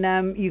 and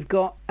then you've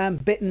got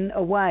Bitten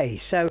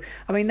away. So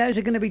I mean, those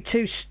are going to be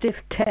 2 stiff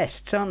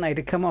tests, aren't they,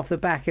 to come off the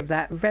back of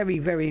that very,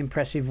 very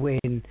impressive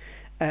win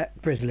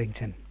at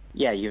Brislington?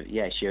 Yeah,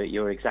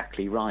 you're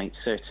exactly right.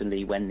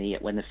 Certainly, when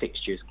the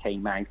fixtures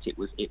came out, it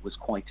was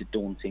quite a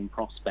daunting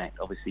prospect.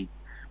 Obviously,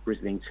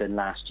 Brislington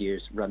last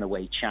year's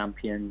runaway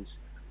champions.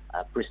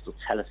 Bristol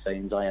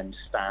Telephones, I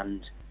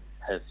understand,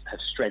 have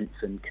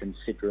strengthened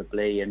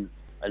considerably and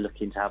are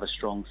looking to have a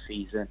strong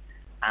season,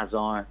 as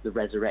are the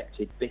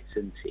resurrected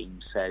Bitten team.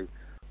 So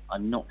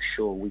I'm not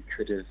sure we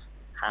could have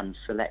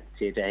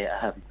hand-selected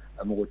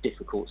a more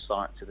difficult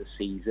start to the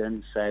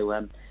season. So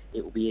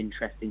it will be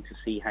interesting to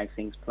see how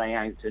things play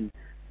out and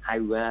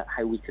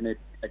how we can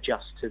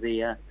adjust to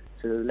the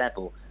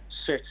level.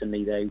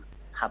 Certainly, though,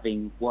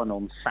 having won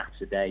on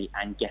Saturday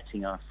and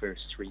getting our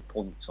first 3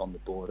 points on the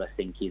board, I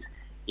think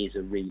is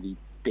a really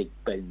big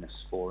bonus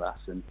for us,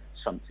 and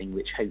something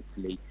which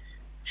hopefully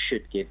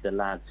should give the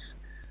lads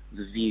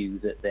the view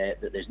that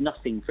there's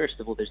nothing. First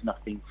of all, there's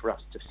nothing for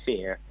us to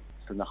fear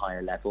from the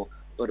higher level,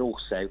 but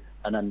also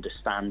an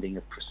understanding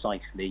of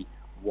precisely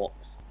what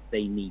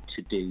they need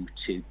to do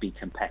to be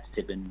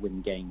competitive and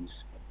win games.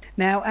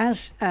 Now, as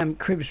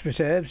Cribs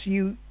Reserves,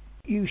 you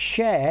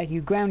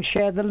ground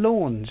share the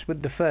lawns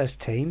with the first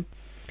team.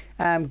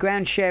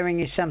 Ground sharing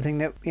is something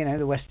that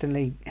the Western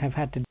League have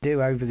had to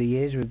do over the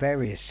years with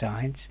various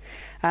sides,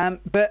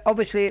 but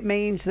obviously it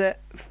means that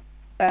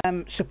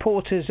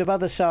supporters of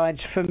other sides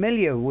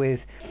familiar with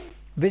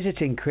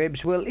visiting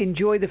Cribs will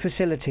enjoy the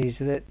facilities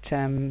that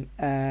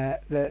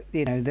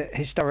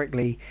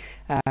historically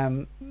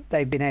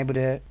they've been able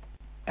to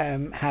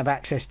have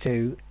access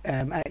to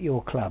at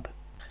your club.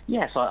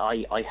 Yes,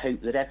 I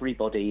hope that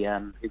everybody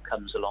who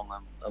comes along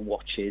and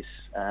watches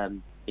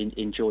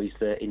enjoys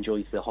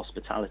the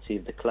hospitality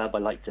of the club. I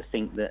like to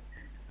think that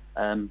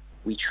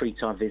we treat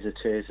our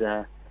visitors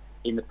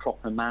in the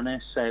proper manner.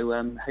 So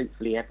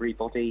hopefully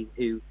everybody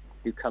who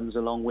comes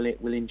along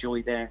will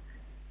enjoy their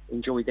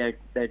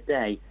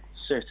day.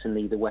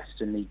 Certainly the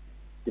Western League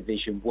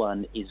Division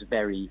 1 is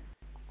very,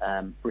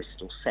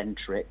 Bristol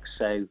centric.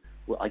 So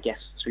I guess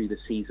through the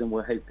season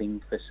we're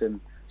hoping for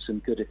some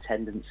good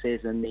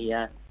attendances and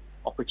the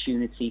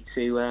opportunity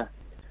to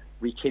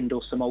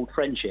rekindle some old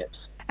friendships.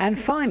 And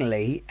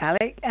finally,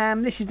 Alec,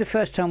 this is the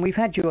first time we've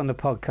had you on the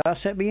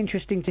podcast, so it'd be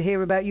interesting to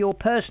hear about your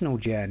personal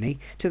journey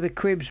to the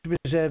Cribs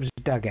Reserves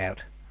dugout.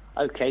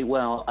 Okay,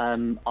 well,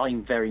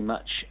 I'm very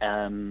much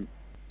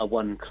a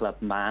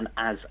one-club man,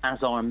 as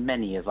are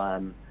many of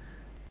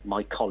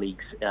my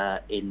colleagues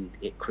in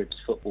at Cribs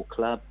Football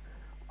Club.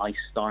 I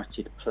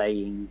started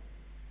playing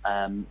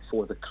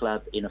for the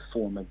club in a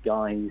former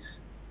guise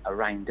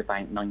around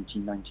about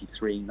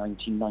 1993,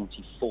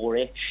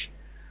 1994-ish.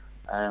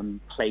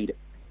 Played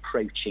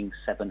approaching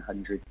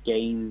 700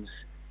 games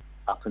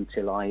up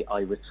until I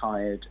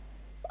retired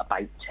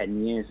about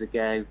 10 years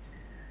ago.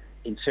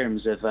 In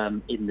terms of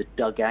in the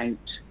dugout,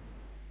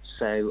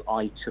 so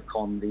I took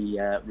on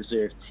the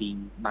reserve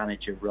team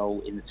manager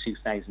role in the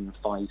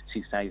 2005-2006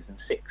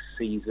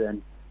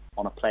 season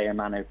on a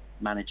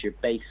player-manager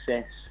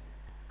basis,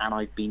 and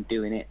I've been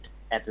doing it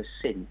ever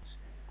since.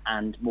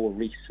 And more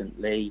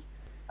recently,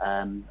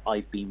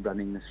 I've been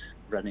running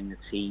the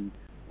team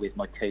with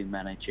my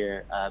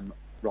co-manager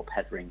Rob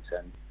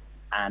Hetherington,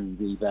 and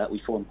we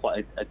formed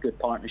quite a good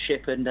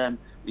partnership, and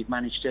we've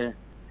managed to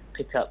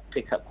pick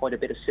up quite a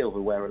bit of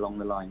silverware along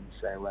the line.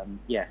 So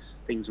yes,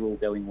 things are all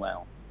going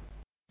well.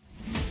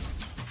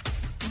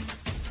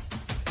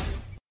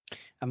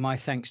 And my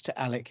thanks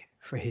to Alec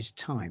for his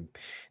time.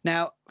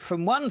 Now,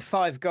 from one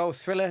 5-goal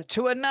thriller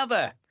to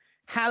another,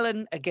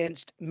 Hallen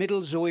against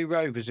Middlezoy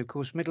Rovers. Of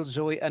course,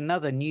 Middlezoy,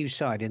 another new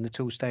side in the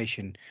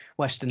Toolstation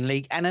Western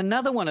League, and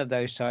another one of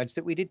those sides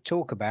that we did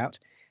talk about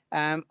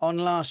on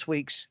last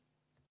week's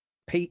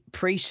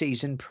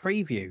pre-season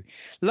preview,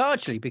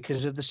 largely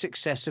because of the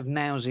success of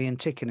Nailsea and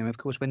Tickenham. Of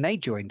course, when they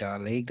joined our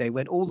league, they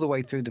went all the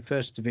way through the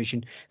first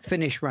division,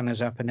 finished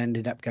runners-up, and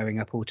ended up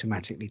going up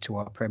automatically to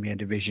our Premier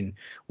Division,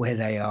 where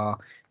they are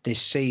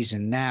this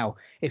season. Now,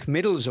 if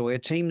Middlezoy, a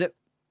team that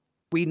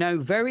we know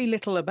very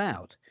little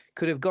about,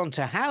 could have gone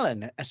to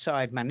Hallen, a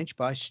side managed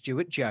by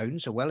Stuart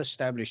Jones, a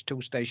well-established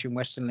Toolstation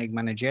Western League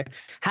manager.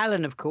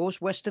 Hallen, of course,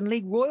 Western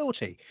League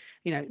royalty.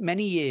 You know,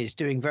 many years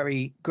doing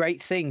very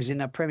great things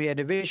in a Premier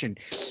Division.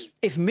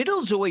 If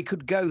Middlezoy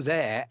could go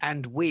there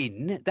and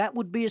win, that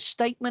would be a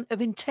statement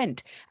of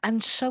intent.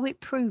 And so it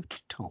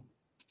proved, Tom.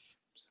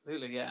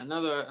 Absolutely, yeah.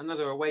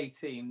 Another away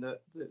team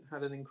that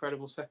had an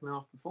incredible second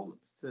half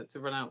performance to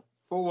run out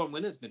 4-1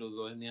 winners,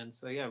 Middlezoy, in the end.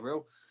 So, yeah,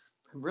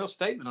 real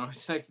statement, I would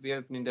say, for the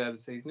opening day of the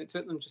season. It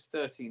took them just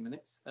 13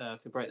 minutes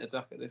to break their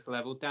duck at this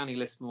level. Danny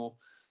Lismore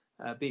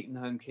beating the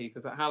home keeper,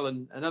 but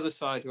Hallen, another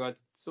side who I'd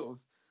sort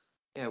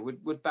of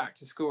would back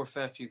to score a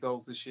fair few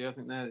goals this year. I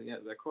think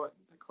they're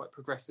quite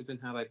progressive in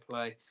how they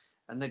play,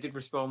 and they did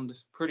respond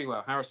pretty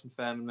well. Harrison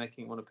Fairman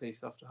making it one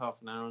apiece after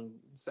half an hour and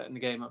setting the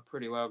game up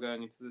pretty well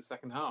going into the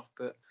second half.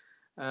 But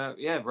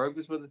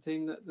Rovers were the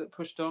team that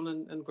pushed on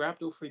and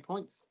grabbed all 3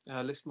 points.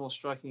 Lismore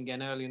striking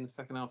again early in the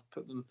second half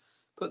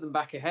put them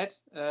back ahead,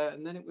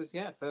 and then it was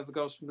further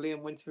goals from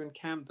Liam Winter and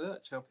Cam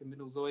Birch helping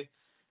Middlezoy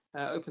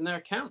open their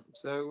account.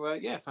 So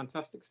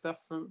fantastic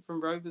stuff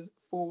from Rovers.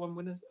 4-1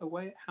 winners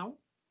away at Hull.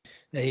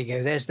 There you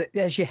go.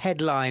 There's your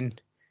headline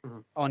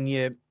on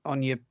your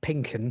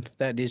Pinken.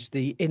 That is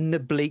the In the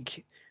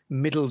Bleak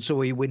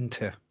Middlezoy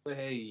Winter.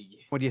 Hey.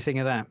 What do you think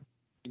of that?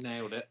 You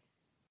nailed it.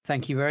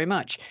 Thank you very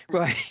much.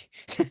 Right.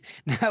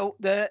 Now,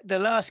 the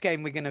last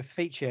game we're going to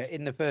feature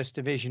in the First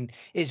Division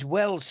is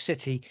Wells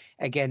City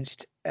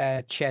against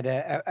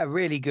Cheddar. A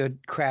really good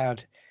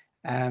crowd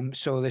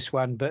saw this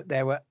one, but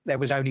there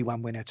was only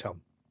one winner, Tom.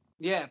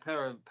 Yeah, a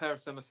pair of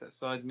Somerset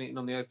sides meeting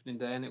on the opening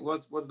day, and it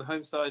was the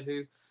home side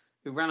who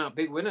ran out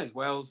big winners.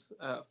 Wells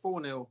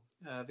 4-0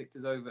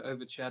 victors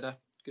over Cheddar.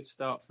 Good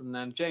start from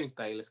them. James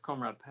Bayliss,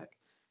 Conrad Peck,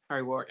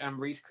 Harry Warwick, and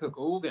Reece Cook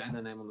all getting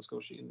their name on the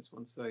score sheet in this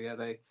one. So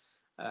they.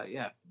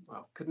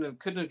 Couldn't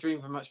have dreamed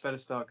of a much better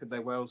start, could they?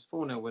 Wells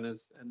 4-0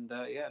 winners, and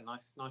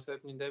nice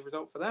opening day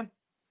result for them.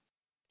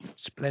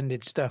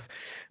 Splendid stuff.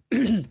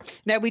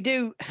 Now we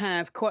do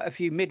have quite a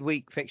few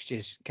midweek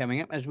fixtures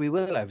coming up, as we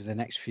will over the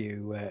next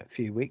few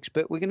weeks.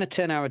 But we're going to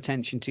turn our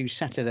attention to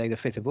Saturday, the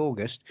 5th of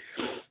August,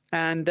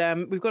 and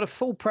we've got a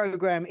full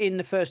programme in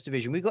the First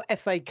Division. We've got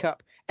FA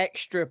Cup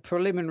extra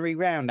preliminary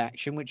round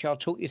action, which I'll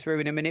talk you through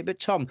in a minute. But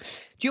Tom,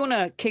 do you want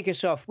to kick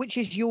us off? Which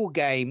is your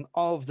game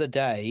of the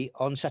day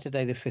on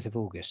Saturday, the 5th of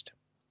August?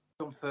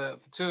 For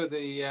two of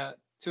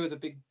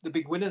the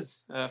big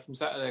winners from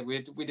Saturday.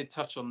 We did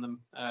touch on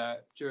them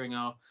during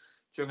our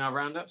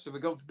roundup. So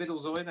we've gone for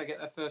Middlezoy. They get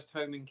their first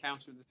home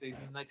encounter of the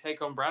season, and they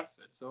take on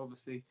Bradford. So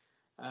obviously,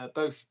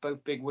 both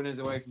big winners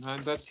away from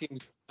home. Both teams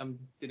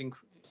did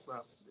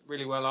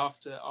really well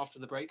after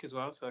the break as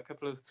well. So a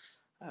couple of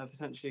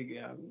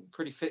potentially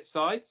pretty fit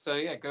sides. So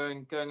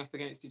going up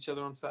against each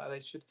other on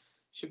Saturday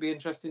should be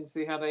interesting to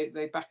see how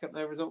they back up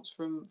their results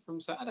from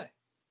Saturday.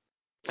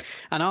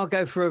 And I'll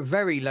go for a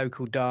very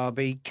local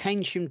derby,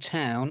 Keynsham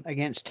Town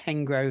against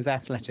Hengrove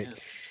Athletic.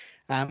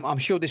 Yeah. I'm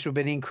sure this will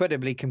be an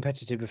incredibly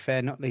competitive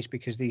affair, not least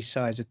because these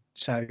sides are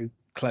so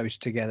close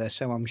together.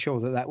 So I'm sure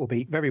that will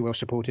be very well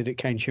supported at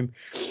Keynsham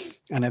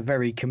and a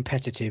very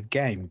competitive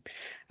game.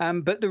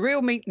 But the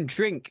real meat and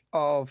drink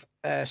of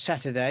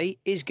Saturday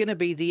is going to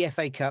be the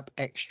FA Cup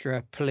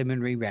extra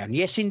preliminary round.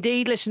 Yes,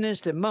 indeed,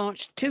 listeners, the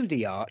march to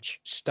the Arch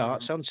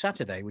starts on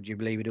Saturday, would you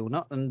believe it or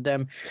not?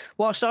 And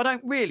whilst I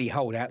don't really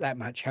hold out that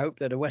much hope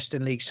that a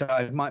Western League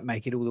side might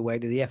make it all the way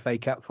to the FA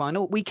Cup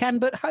final, we can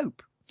but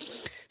hope.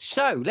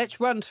 So let's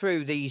run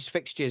through these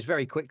fixtures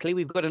very quickly.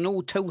 We've got an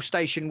all-Tool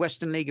Station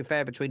Western League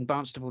affair between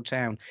Barnstaple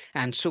Town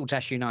and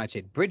Saltash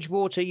United.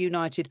 Bridgwater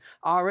United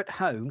are at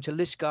home to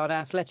Liskeard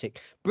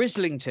Athletic.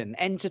 Brislington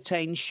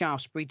entertains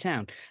Shaftesbury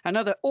Town.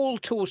 Another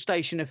all-Tool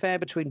Station affair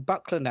between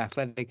Buckland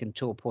Athletic and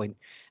Torpoint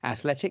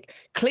Athletic.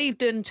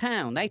 Clevedon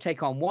Town, they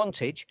take on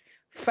Wantage.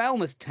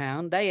 Falmouth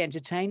Town, they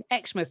entertain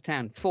Exmouth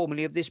Town,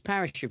 formerly of this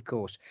parish, of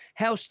course.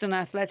 Helston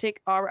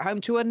Athletic are at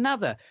home to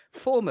another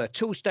former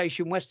Tool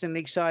Station Western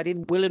League side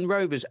in Willand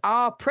Rovers.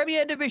 Our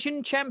Premier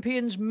Division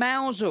champions,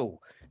 Mousehole,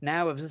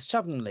 now of the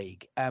Southern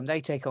League.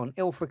 They take on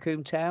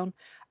Ilfracombe Town.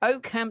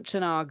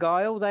 Oakhampton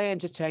Argyle, they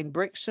entertain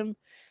Brixham.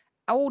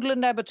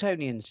 Oldland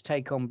Abertonians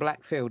take on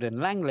Blackfield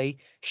and Langley.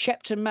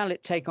 Shepton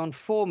Mallet take on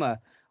former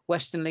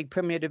Western League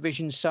Premier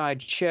Division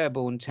side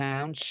Sherborne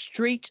Town.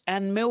 Street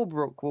and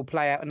Millbrook will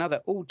play out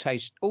another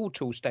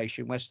all-Tool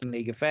Station Western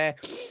League affair.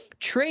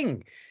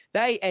 Tring,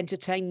 they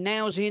entertain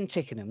Nailsea and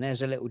Tickenham.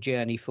 There's a little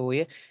journey for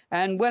you.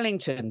 And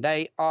Wellington,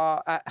 they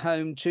are at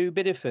home to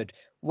Bideford.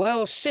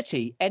 Wells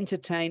City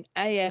entertain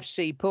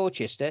AFC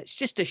Porchester. It's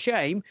just a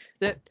shame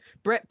that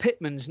Brett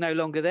Pittman's no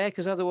longer there,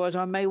 because otherwise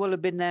I may well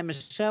have been there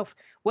myself.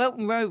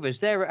 Welton Rovers,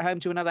 they're at home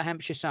to another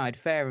Hampshire side,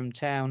 Fareham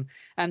Town.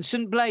 And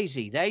St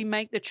Blasey, they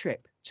make the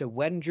trip to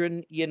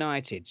Wendron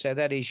United. So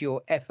that is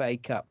your FA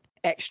Cup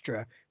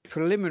extra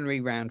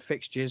preliminary round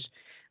fixtures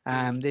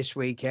this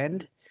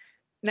weekend.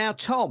 Now,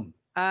 Tom,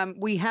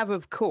 we have,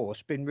 of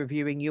course, been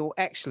reviewing your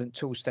excellent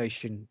Tool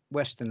Station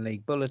Western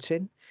League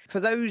bulletin.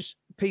 For those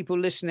people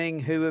listening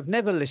who have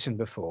never listened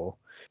before,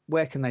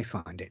 where can they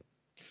find it?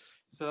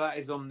 So that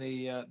is on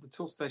the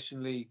Tool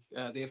Station League,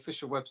 the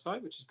official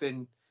website, which has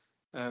been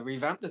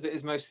revamped as it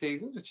is most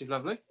seasons, which is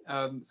lovely.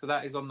 So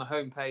that is on the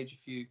homepage.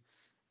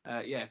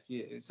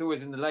 It's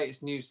always in the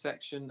latest news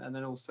section, and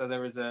then also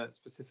there is a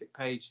specific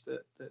page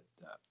that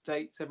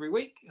updates every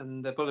week,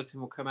 and the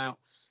bulletin will come out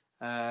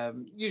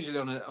usually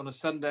on a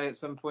Sunday at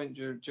some point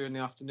during the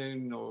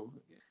afternoon,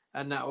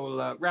 and that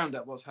will round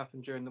up what's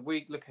happened during the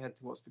week, look ahead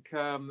to what's to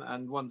come,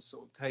 and once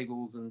sort of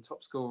tables and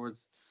top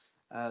scorers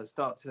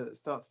start to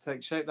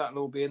take shape, that'll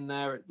all be in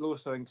there. It will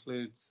also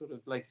include sort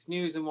of latest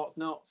news and what's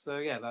not. So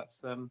yeah,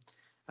 that's as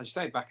you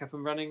say, back up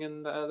and running,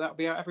 and that'll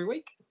be out every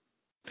week.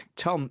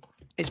 Tom,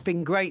 it's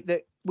been great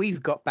that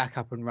we've got back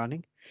up and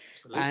running.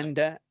 Absolutely.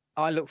 And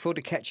I look forward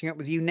to catching up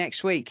with you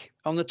next week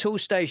on the Tool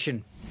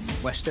Station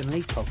Western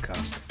League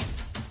podcast.